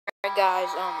Alright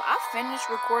guys, I finished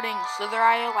recording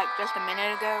Slither.io like just a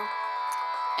minute ago,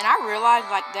 and I realized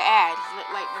like the ads,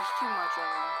 like there's too much of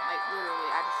them, like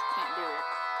literally I just can't do it.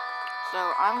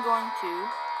 So I'm going to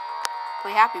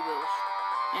play Happy Wheels,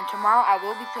 and tomorrow I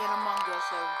will be playing Among Us,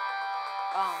 so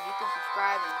you can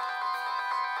subscribe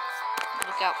and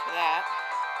look out for that.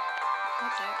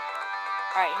 What's that?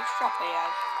 Alright, here's try play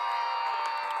as.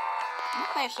 I'm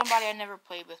gonna play as somebody I never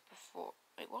played with before.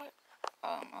 Wait, what?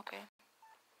 Okay.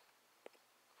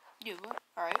 Dude, what?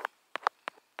 Alright.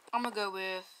 I'm gonna go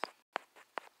with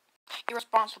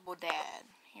Irresponsible Dad.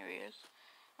 Here he is.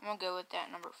 I'm gonna go with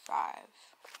that number 5.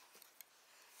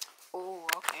 Oh,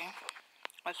 okay.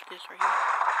 What's this right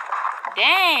here?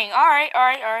 Dang!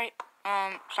 Alright.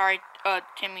 Sorry,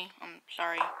 Timmy. I'm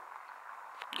sorry.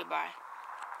 Goodbye.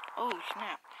 Oh,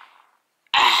 snap.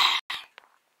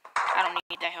 I don't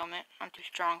need that helmet. I'm too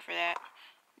strong for that.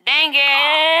 Dang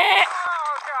it!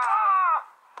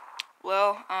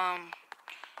 Well,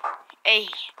 hey,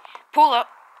 pull up.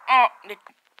 Oh, the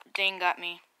thing got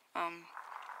me.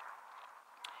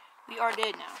 We are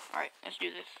dead now. Alright, let's do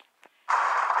this.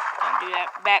 Do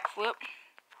that backflip.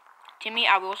 Timmy,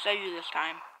 I will save you this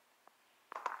time.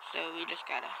 So we just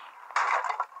gotta.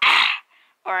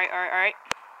 Alright.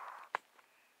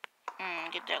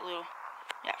 Get that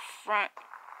front.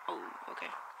 Oh,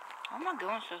 okay. Why am I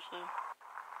going so slow?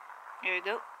 There we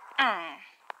go.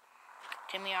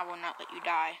 Timmy, I will not let you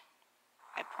die.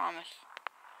 I promise.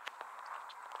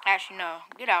 Actually, no.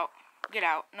 Get out. Get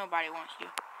out. Nobody wants you.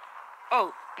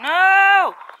 Oh,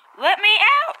 no! Let me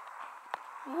out!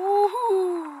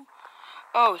 Woohoo!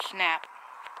 Oh, snap.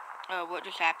 Oh, what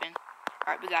just happened?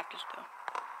 Alright, we got this,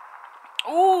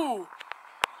 though. Ooh!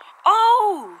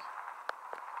 Oh!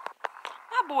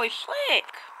 My boy's slick.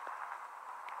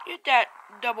 Get that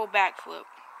double backflip.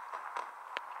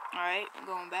 Alright, I'm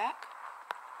going back.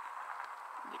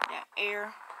 Get that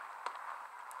air.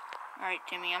 Alright,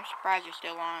 Timmy, I'm surprised you're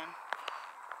still on.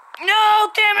 No,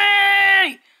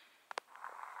 Timmy!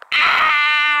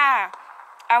 Ah!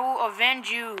 I will avenge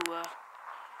you.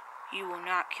 You will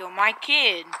not kill my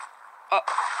kid.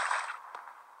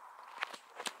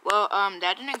 Well,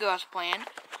 that didn't go as planned.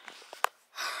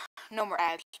 No more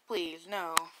ads, please.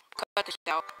 No. Cut this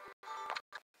out.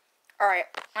 Alright,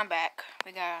 I'm back.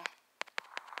 We got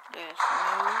this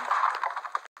move.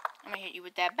 I'm gonna hit you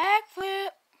with that backflip.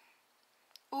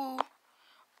 Ooh.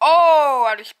 Oh,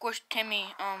 I just squished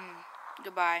Timmy.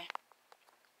 Goodbye.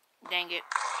 Dang it.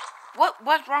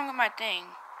 What's wrong with my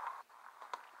thing?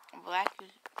 Black is...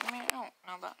 I mean, I don't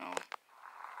know about no.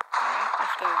 Alright,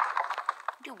 let's go.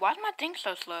 Dude, why is my thing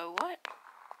so slow? What?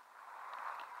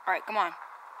 Alright, come on.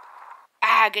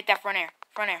 Ah, get that front air.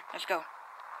 Front air. Let's go.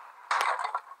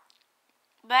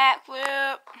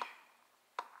 Backflip.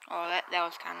 Oh, that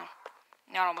was kind of...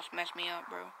 That almost messed me up,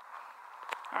 bro.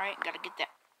 Alright, gotta get that.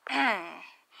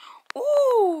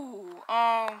 Ooh.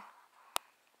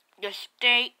 Just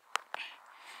stay.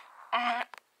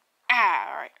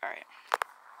 Alright.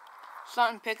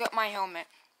 Something, pick up my helmet.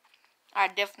 I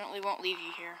definitely won't leave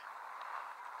you here.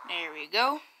 There we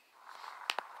go.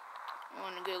 I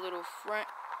want to get a little front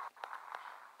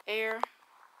air.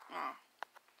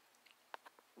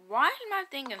 Why is my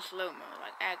thing in slow-mo?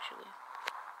 Like, actually.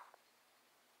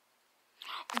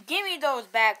 Give me those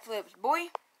backflips, boy.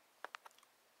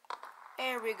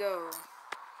 There we go.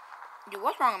 Dude,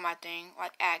 what's wrong with my thing?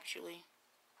 Like, actually.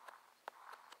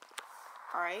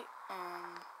 Alright,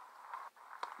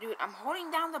 dude, I'm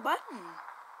holding down the button.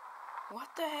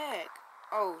 What the heck?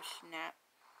 Oh, snap.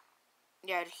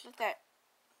 Yeah, just let that...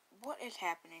 What is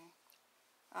happening?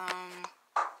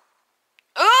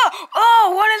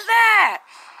 Oh, what is that?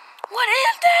 What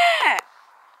is that?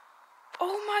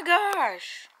 Oh my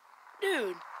gosh.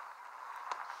 Dude.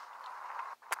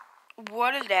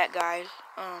 What is that, guys?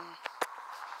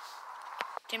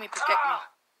 Timmy, protect me.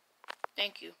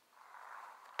 Thank you.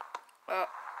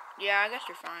 Yeah, I guess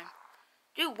you're fine.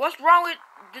 Dude, what's wrong with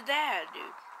the dad,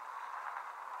 dude?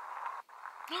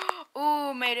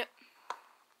 Ooh, made it.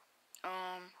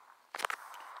 I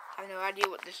have no idea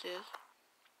what this is.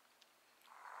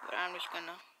 But I'm just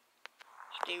gonna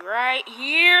stay right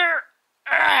here.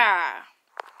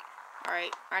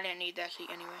 Alright, I didn't need that seat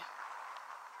anyway.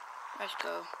 Let's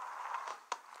go.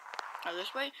 Oh,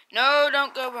 this way? No,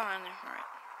 don't go behind there. Alright.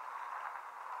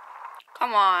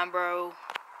 Come on, bro.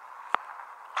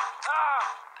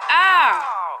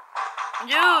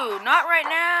 Dude, not right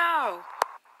now.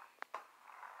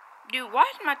 Dude, why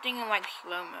is my thing in like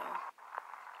slow-mo?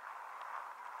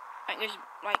 Like it's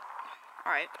like,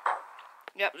 alright.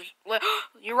 Yep,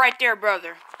 you're right there,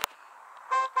 brother.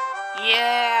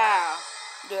 Yeah.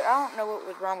 Dude, I don't know what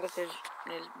was wrong with his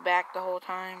in his back the whole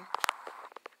time.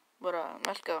 But,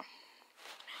 let's go.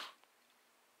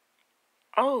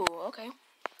 Oh, okay.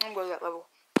 I'm going to that level.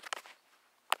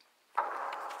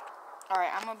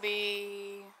 Alright, I'm gonna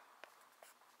be...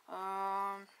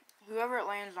 whoever it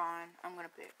lands on, I'm gonna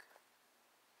pick.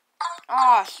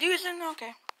 Oh, Susan,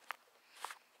 okay.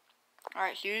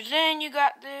 Alright, Susan, you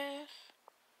got this.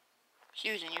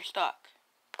 Susan, you're stuck.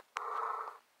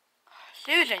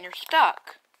 Susan, you're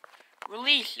stuck.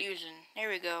 Release, Susan. There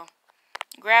we go.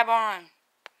 Grab on.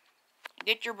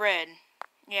 Get your bread.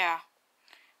 Yeah.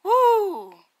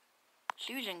 Woo!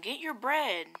 Susan, get your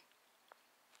bread.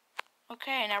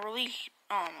 Okay, now release.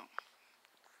 Oh, no.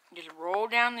 Just roll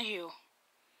down the hill.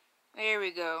 There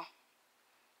we go.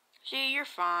 See, you're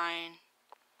fine.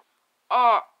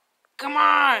 Oh, come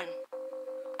on.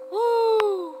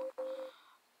 Woo!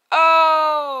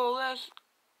 Oh, let's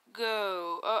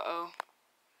go. Uh-oh.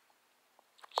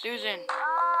 Susan.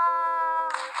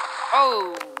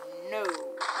 Oh, no.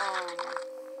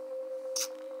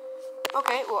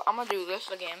 Okay, well, I'm gonna do this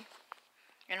again.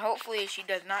 And hopefully she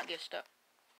does not get stuck.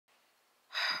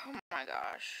 Oh my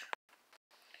gosh.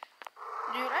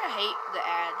 Dude, I hate the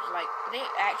ads. Like, they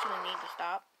actually need to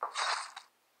stop.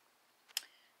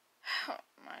 Oh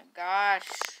my gosh.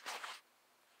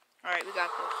 Alright, we got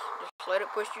this. Just let it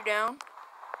push you down.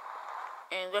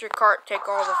 And let your cart take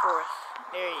all the force.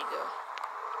 There you go.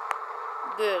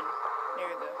 Good. There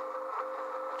you go.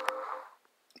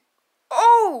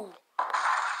 Oh!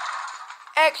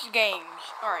 X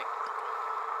Games. Alright.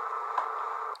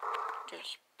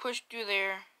 Just push through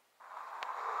there.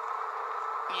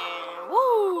 And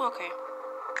woo! Okay.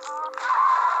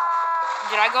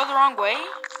 Did I go the wrong way?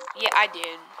 Yeah, I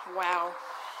did. Wow.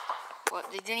 Well,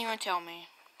 they didn't even tell me.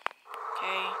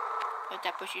 Okay. Let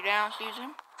that push you down,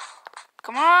 Susan.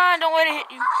 Come on, don't let it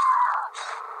hit you.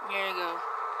 There you go.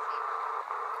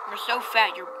 You're so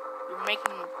fat, you're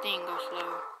making the thing go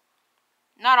slow.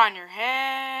 Not on your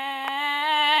head.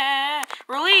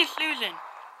 Release, Susan.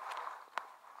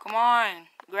 Come on.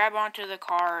 Grab onto the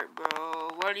cart,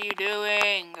 bro. What are you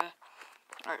doing?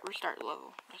 Alright, restart the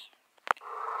level.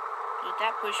 Let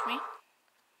that push me.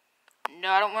 No,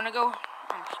 I don't want to go.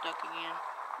 I'm stuck again.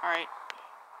 Alright.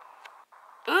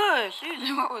 Ugh,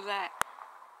 Susan, what was that?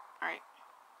 Alright.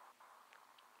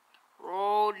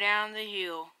 Roll down the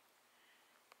hill.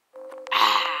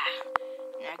 Ah!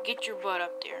 Now get your butt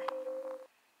up there.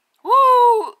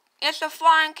 Woo! It's a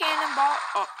flying cannonball.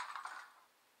 Oh.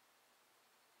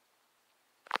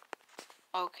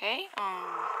 Okay,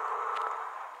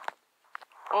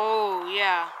 oh,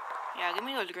 yeah. Yeah, give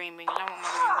me those green beans. I want my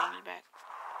green beans back.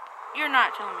 You're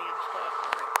not telling me I'm stuck.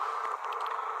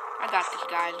 I got this,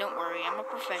 guys. Don't worry. I'm a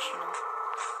professional.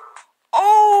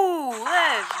 Oh,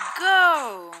 let's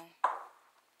go.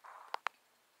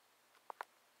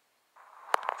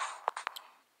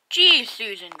 Jeez,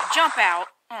 Susan. Jump out.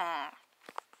 Alright,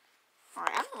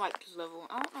 I don't like this level.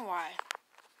 I don't know why.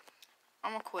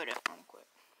 I'm gonna quit it. I'm gonna quit.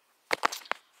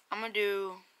 I'm gonna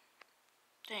do...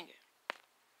 Dang it.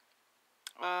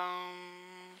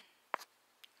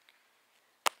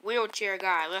 Wheelchair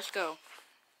guy. Let's go.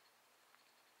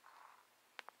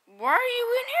 What are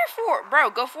you in here for?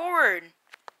 Bro, go forward.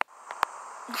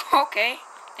 Okay.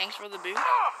 Thanks for the boost.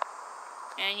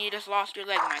 And you just lost your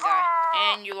leg, my guy.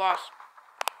 And you lost...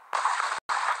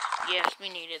 Yes, we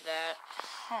needed that.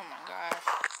 Oh my gosh.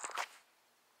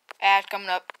 Ads coming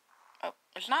up. Oh,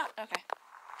 it's not? Okay.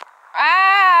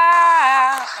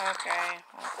 Ah! Okay.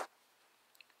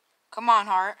 Come on,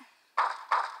 heart.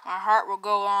 My heart will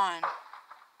go on.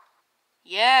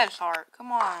 Yes, heart.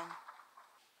 Come on.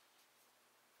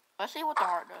 Let's see what the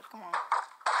heart does. Come on.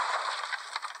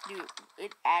 Dude,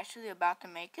 it's actually about to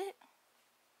make it?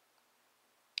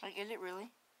 Like, is it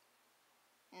really?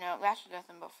 No, that's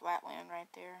nothing but flatland right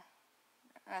there.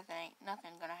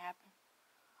 Nothing's gonna happen.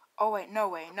 Oh, wait, no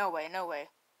way, no way, no way.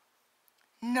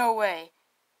 No way.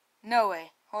 No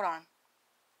way. Hold on.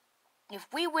 If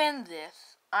we win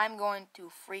this, I'm going to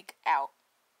freak out.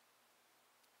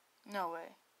 No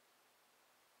way.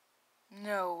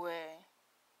 No way.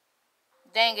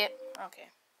 Dang it. Okay.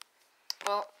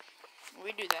 Well,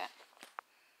 we do that.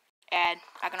 Ad.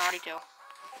 I can already tell.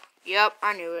 Yep,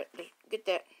 I knew it. Just get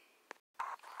that.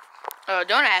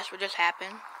 Don't ask what just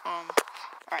happened.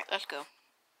 Alright, let's go.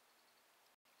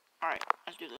 Alright,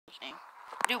 let's do this thing.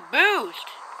 Do boost!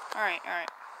 Alright.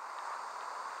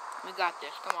 We got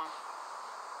this. Come on.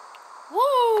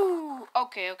 Woo!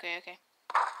 Okay.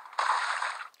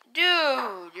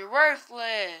 Dude, you're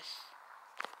worthless.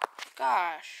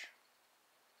 Gosh.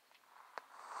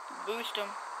 Boost him.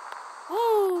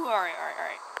 Woo!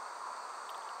 Alright.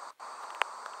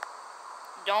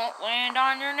 Don't land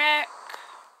on your neck.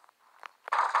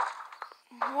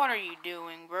 What are you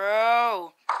doing,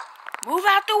 bro? Move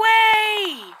out the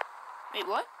way! Wait,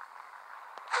 what?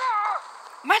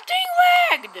 My thing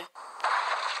lagged!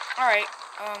 Alright,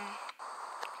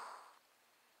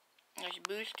 let's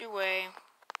boost your way.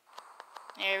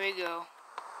 There we go.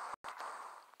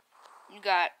 You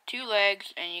got 2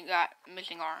 legs and you got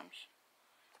missing arms.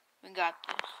 We got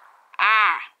this.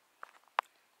 Ah!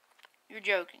 You're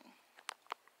joking.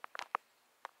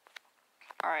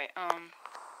 Alright,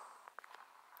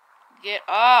 get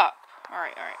up!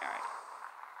 Alright.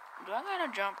 Do I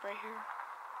gotta jump right here?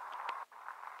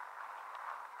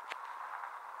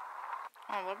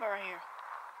 Oh, what about right here?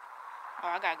 Oh,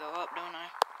 I gotta go up, don't I?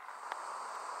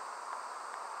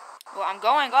 Well, I'm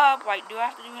going up. Like, do I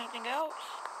have to do anything else?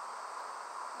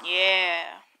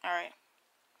 Yeah. Alright.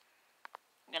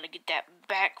 Gotta get that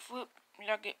back flip.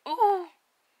 Ooh!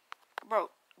 Bro,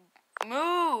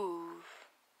 move!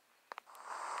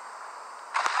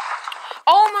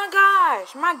 Oh my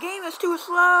gosh! My game is too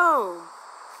slow!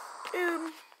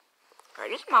 Dude.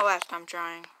 Alright, this is my last time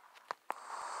trying.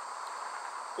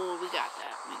 Oh, we got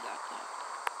that.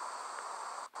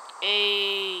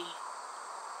 Hey.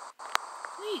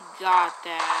 We got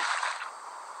that.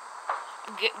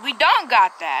 We don't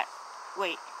got that.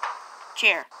 Wait.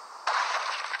 Chair.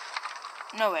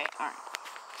 No way. Alright.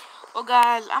 Well,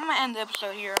 guys, I'm gonna end the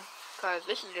episode here because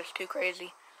this is just too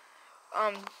crazy.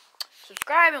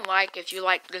 Subscribe and like if you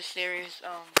like this series.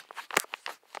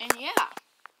 And yeah.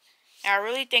 And I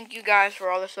really thank you guys for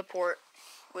all the support,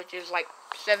 which is like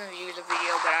 7 views a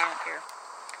video, but I don't care.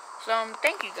 So,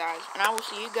 thank you guys, and I will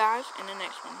see you guys in the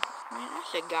next one. Man, I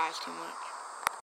said guys too much.